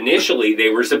 because initially they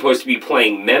were supposed to be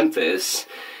playing Memphis,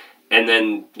 and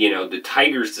then, you know, the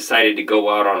Tigers decided to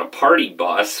go out on a party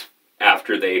bus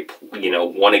after they, you know,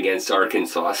 won against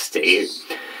Arkansas State.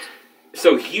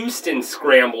 So Houston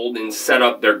scrambled and set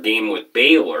up their game with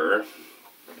Baylor,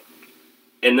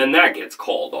 and then that gets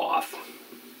called off.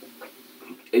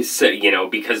 So, you know,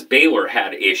 because Baylor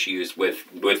had issues with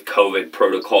COVID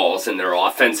protocols and their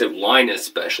offensive line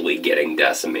especially getting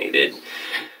decimated.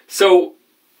 So,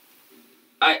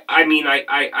 I mean,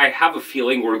 I have a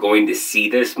feeling we're going to see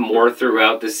this more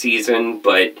throughout the season,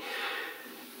 but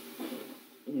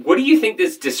what do you think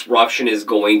this disruption is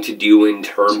going to do in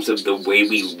terms of the way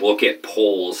we look at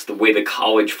polls, the way the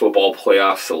College Football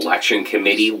Playoff Selection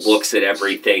Committee looks at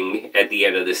everything at the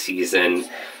end of the season?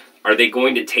 Are they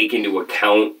going to take into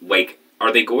account, like,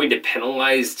 are they going to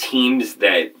penalize teams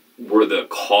that were the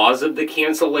cause of the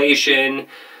cancellation?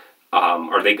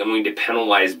 Are they going to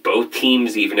penalize both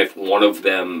teams even if one of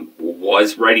them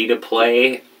was ready to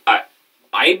play?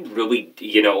 I really,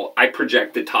 you know, I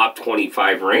project the top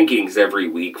 25 rankings every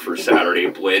week for Saturday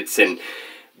Blitz, and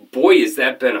boy, has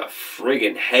that been a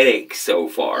friggin' headache so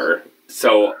far.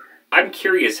 So I'm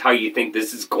curious how you think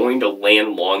this is going to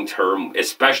land long term,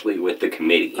 especially with the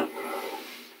committee.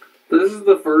 This is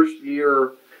the first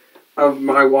year of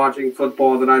my watching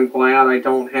football that I'm glad I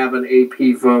don't have an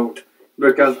AP vote,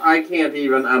 because I can't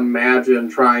even imagine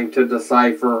trying to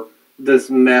decipher this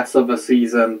mess of a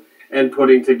season and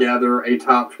putting together a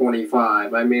top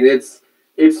 25. I mean, it's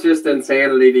just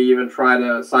insanity to even try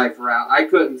to cipher out. I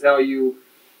couldn't tell you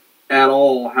at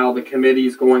all how the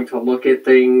committee's going to look at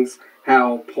things,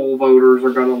 how poll voters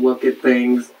are going to look at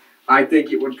things. I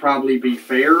think it would probably be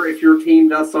fair if your team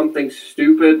does something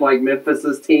stupid like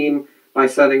Memphis's team by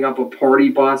setting up a party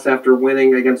bus after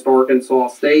winning against Arkansas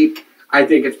State. I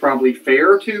think it's probably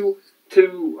fair to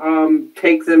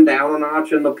take them down a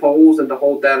notch in the polls and to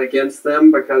hold that against them,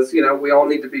 because, you know, we all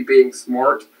need to be being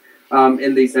smart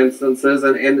in these instances,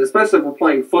 and especially if we're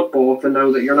playing football, to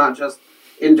know that you're not just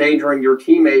endangering your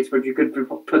teammates, but you could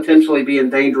potentially be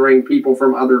endangering people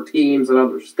from other teams and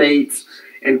other states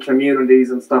and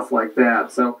communities and stuff like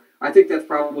that. So I think that's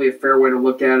probably a fair way to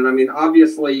look at it. I mean,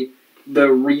 obviously,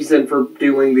 the reason for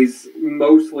doing these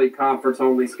mostly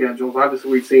conference-only schedules,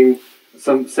 obviously we've seen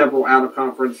several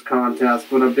out-of-conference contests,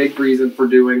 but a big reason for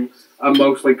doing a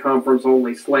mostly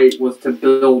conference-only slate was to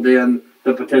build in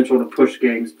the potential to push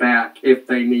games back if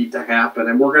they need to happen.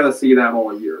 And we're going to see that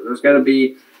all year. There's going to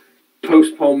be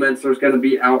postponements. There's going to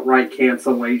be outright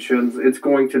cancellations. It's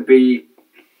going to be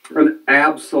an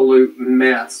absolute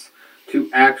mess to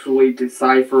actually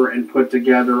decipher and put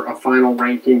together a final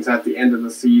rankings at the end of the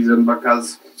season,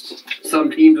 because some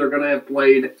teams are going to have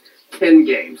played 10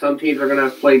 games. Some teams are going to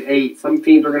have played 8. Some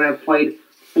teams are going to have played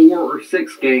 4 or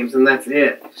 6 games, and that's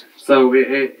it. So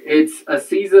it's a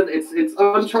season. It's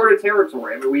uncharted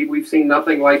territory. I mean, we've seen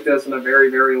nothing like this in a very,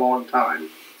 very long time.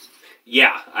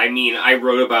 Yeah, I mean, I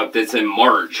wrote about this in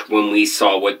March when we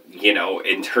saw what, you know,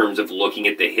 in terms of looking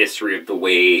at the history of the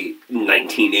way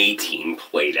 1918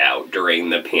 played out during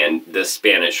the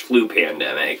Spanish flu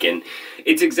pandemic, and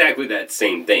it's exactly that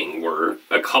same thing, where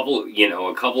a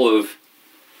couple of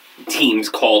teams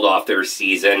called off their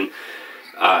season.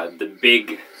 The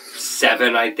Big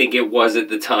 7, I think it was at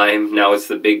the time. Now it's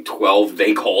the Big 12.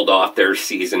 They called off their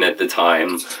season at the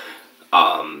time.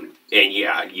 And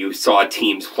yeah, you saw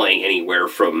teams playing anywhere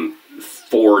from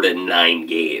 4 to 9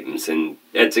 games, and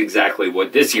that's exactly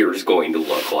what this year is going to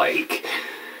look like.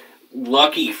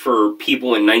 Lucky for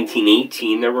people in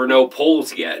 1918, there were no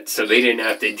polls yet, so they didn't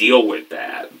have to deal with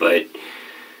that. But,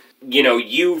 you know,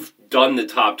 you've done the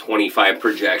top 25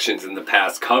 projections in the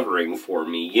past covering for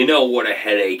me. You know what a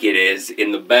headache it is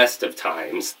in the best of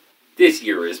times. This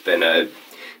year has been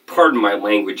pardon my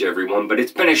language, everyone, but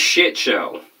it's been a shit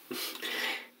show.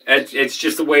 It's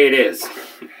just the way it is.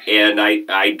 And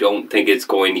I don't think it's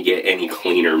going to get any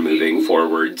cleaner moving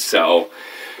forward. So,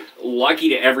 lucky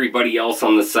to everybody else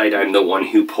on the site, I'm the one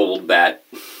who pulled that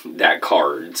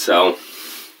card. So,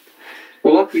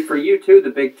 well, lucky for you, too,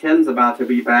 the Big Ten's about to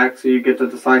be back, so you get to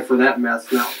decipher that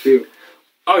mess now, too.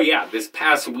 Oh, yeah, this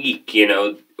past week, you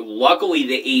know, luckily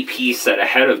the AP said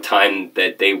ahead of time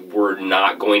that they were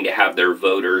not going to have their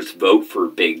voters vote for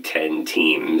Big Ten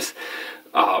teams.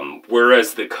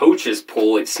 Whereas the coaches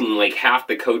poll, it seemed like half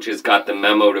the coaches got the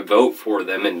memo to vote for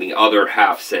them and the other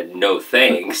half said no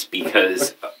thanks,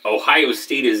 because Ohio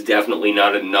State is definitely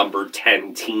not a number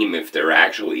 10 team if they're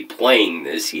actually playing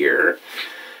this year.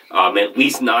 At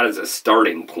least not as a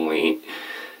starting point.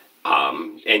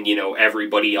 And,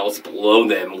 everybody else below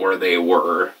them where they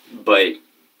were. But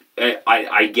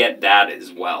I get that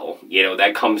as well.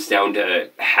 That comes down to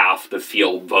half the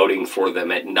field voting for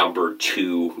them at number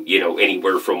 2,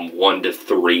 anywhere from 1 to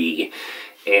 3.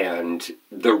 And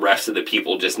the rest of the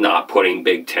people just not putting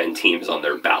Big Ten teams on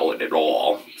their ballot at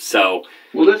all. So,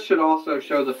 well, this should also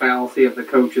show the fallacy of the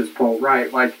coaches poll,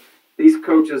 right? Like, these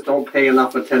coaches don't pay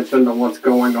enough attention to what's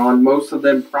going on. Most of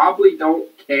them probably don't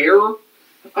care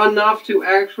enough to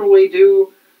actually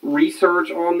do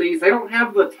research on these. They don't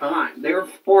have the time. They're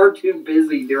far too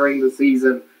busy during the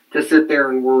season to sit there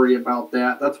and worry about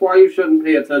that. That's why you shouldn't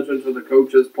pay attention to the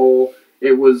coaches poll.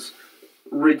 It was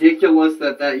ridiculous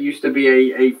that used to be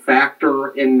a factor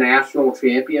in national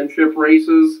championship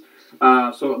races.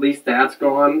 So at least that's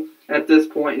gone at this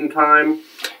point in time.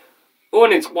 Oh,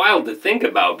 and it's wild to think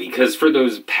about, because for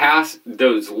those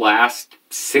last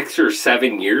 6 or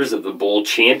 7 years of the Bowl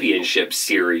Championship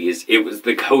Series, it was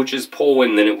the coaches poll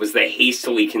and then it was the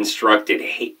hastily constructed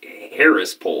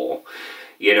Harris poll.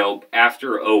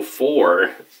 After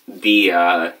 2004,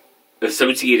 the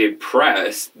Associated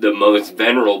Press, the most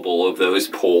venerable of those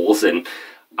polls, and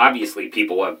obviously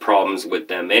people have problems with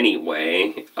them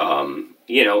anyway.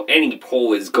 Any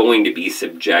poll is going to be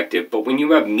subjective, but when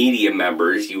you have media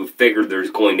members, you figure there's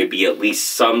going to be at least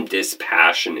some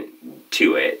dispassion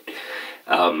to it.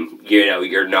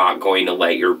 You're not going to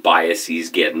let your biases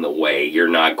get in the way.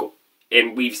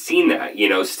 And we've seen that,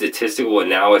 statistical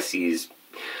analyses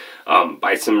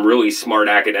by some really smart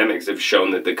academics have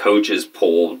shown that the coaches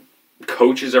poll,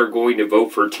 coaches are going to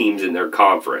vote for teams in their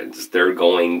conference. They're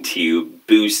going to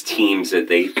boost teams that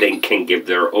they think can give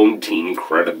their own team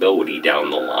credibility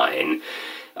down the line.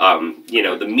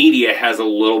 The media has a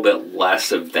little bit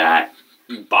less of that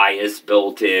bias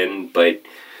built in, but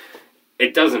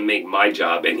it doesn't make my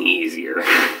job any easier.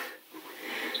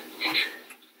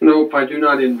 Nope, I do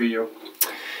not envy you.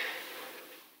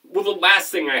 Well, the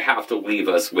last thing I have to leave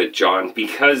us with, John,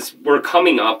 because we're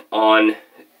coming up on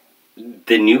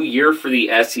the new year for the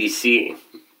SEC.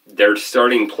 They're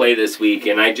starting play this week,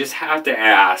 and I just have to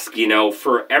ask,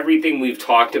 for everything we've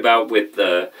talked about with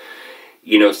the,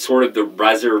 sort of the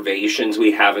reservations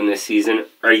we have in this season,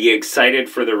 are you excited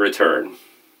for the return?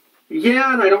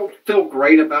 Yeah, and I don't feel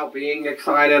great about being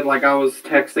excited. Like, I was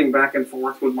texting back and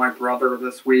forth with my brother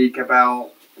this week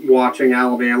about watching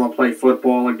Alabama play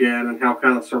football again and how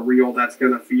kind of surreal that's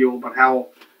going to feel, but how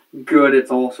good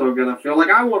it's also going to feel. Like,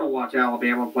 I want to watch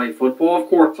Alabama play football. Of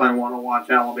course I want to watch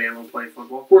Alabama play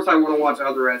football. Of course I want to watch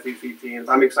other SEC teams.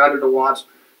 I'm excited to watch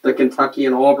the Kentucky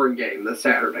and Auburn game this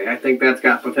Saturday. I think that's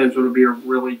got potential to be a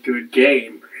really good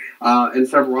game. And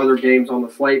several other games on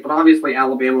the slate. But obviously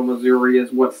Alabama-Missouri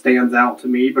is what stands out to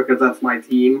me because that's my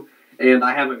team. And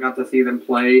I haven't got to see them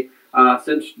play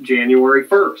since January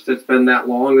 1st. It's been that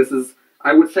long. This is,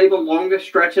 I would say, the longest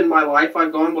stretch in my life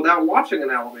I've gone without watching an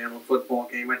Alabama football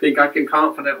game. I think I can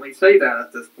confidently say that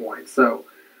at this point. So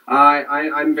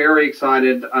I'm very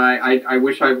excited. I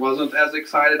wish I wasn't as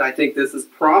excited. I think this is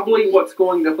probably what's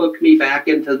going to hook me back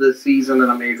into this season in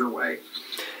a major way.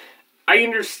 I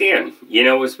understand.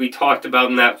 As we talked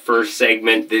about in that first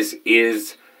segment, this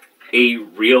is a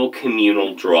real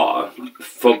communal draw.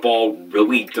 Football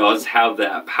really does have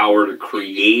that power to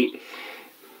create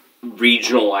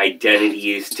regional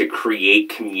identities, to create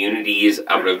communities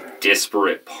out of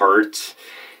disparate parts.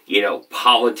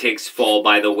 Politics fall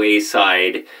by the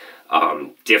wayside.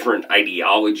 Different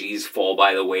ideologies fall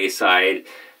by the wayside.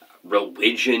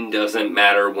 Religion doesn't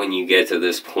matter when you get to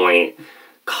this point.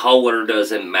 Color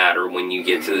doesn't matter when you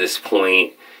get to this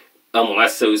point,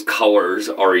 unless those colors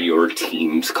are your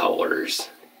team's colors.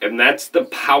 And that's the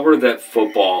power that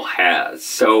football has.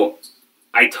 So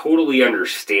I totally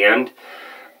understand.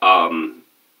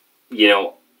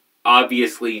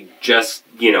 Obviously just,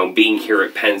 being here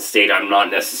at Penn State, I'm not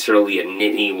necessarily a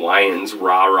Nittany Lions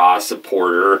rah-rah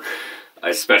supporter,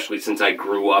 especially since I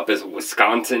grew up as a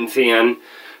Wisconsin fan.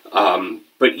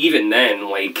 But even then,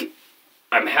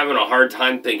 I'm having a hard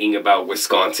time thinking about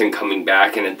Wisconsin coming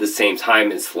back, and at the same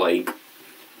time, it's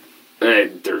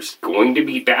there's going to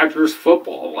be Badgers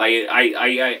football.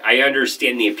 I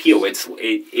understand the appeal.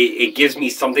 It gives me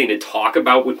something to talk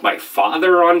about with my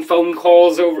father on phone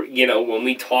calls over, when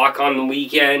we talk on the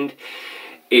weekend.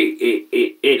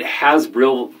 It has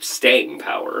real staying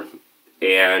power.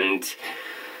 And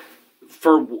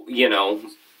for,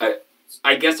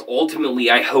 I guess ultimately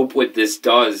I hope what this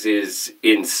does is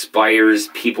inspires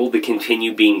people to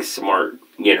continue being smart.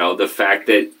 You know, the fact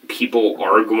that people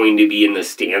are going to be in the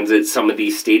stands at some of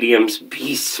these stadiums,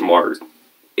 be smart.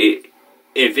 If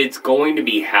it's going to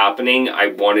be happening, I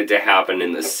want it to happen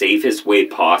in the safest way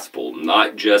possible,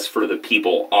 not just for the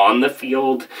people on the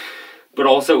field, but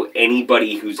also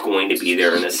anybody who's going to be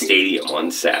there in the stadium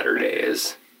on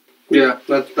Saturdays. Yeah,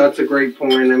 that's a great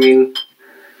point. I mean,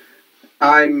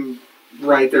 I'm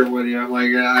right there with you.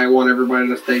 Like, I want everybody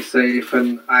to stay safe,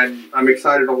 and I'm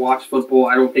excited to watch football.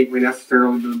 I don't think we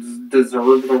necessarily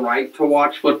deserve the right to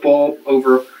watch football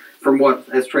from what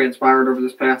has transpired over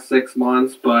this past 6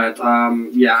 months. But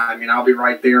yeah, I mean, I'll be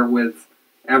right there with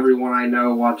everyone I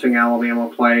know watching Alabama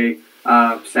play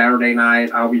Saturday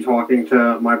night. I'll be talking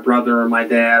to my brother and my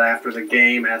dad after the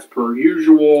game as per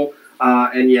usual.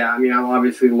 And yeah, I mean, I'm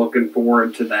obviously looking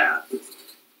forward to that.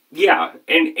 Yeah,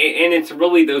 and it's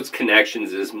really those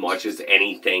connections as much as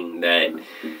anything that,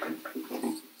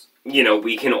 you know,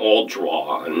 we can all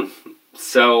draw on.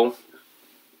 So,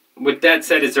 with that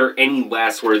said, is there any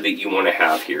last word that you want to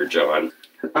have here, John?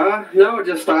 No,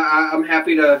 just I'm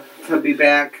happy to be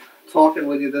back talking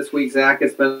with you this week, Zach.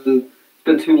 It's been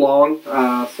too long,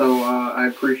 so I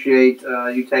appreciate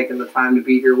you taking the time to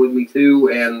be here with me too,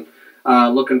 and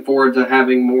looking forward to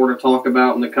having more to talk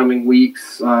about in the coming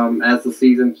weeks as the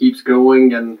season keeps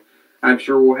going, and I'm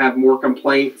sure we'll have more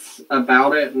complaints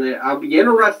about it. And I'll be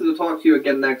interested to talk to you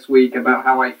again next week about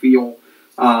how I feel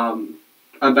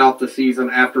about the season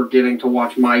after getting to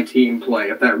watch my team play,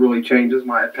 if that really changes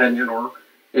my opinion, or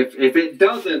if it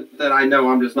doesn't, then I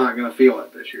know I'm just not going to feel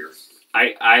it this year.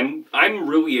 I'm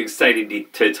really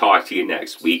excited to talk to you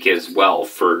next week as well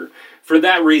for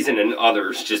that reason and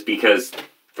others, just because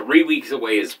 3 weeks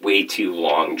away is way too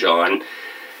long, John.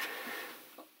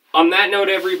 On that note,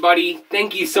 everybody,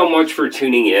 thank you so much for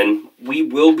tuning in. We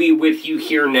will be with you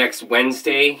here next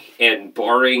Wednesday, and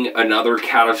barring another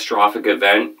catastrophic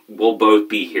event, we'll both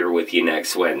be here with you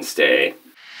next Wednesday.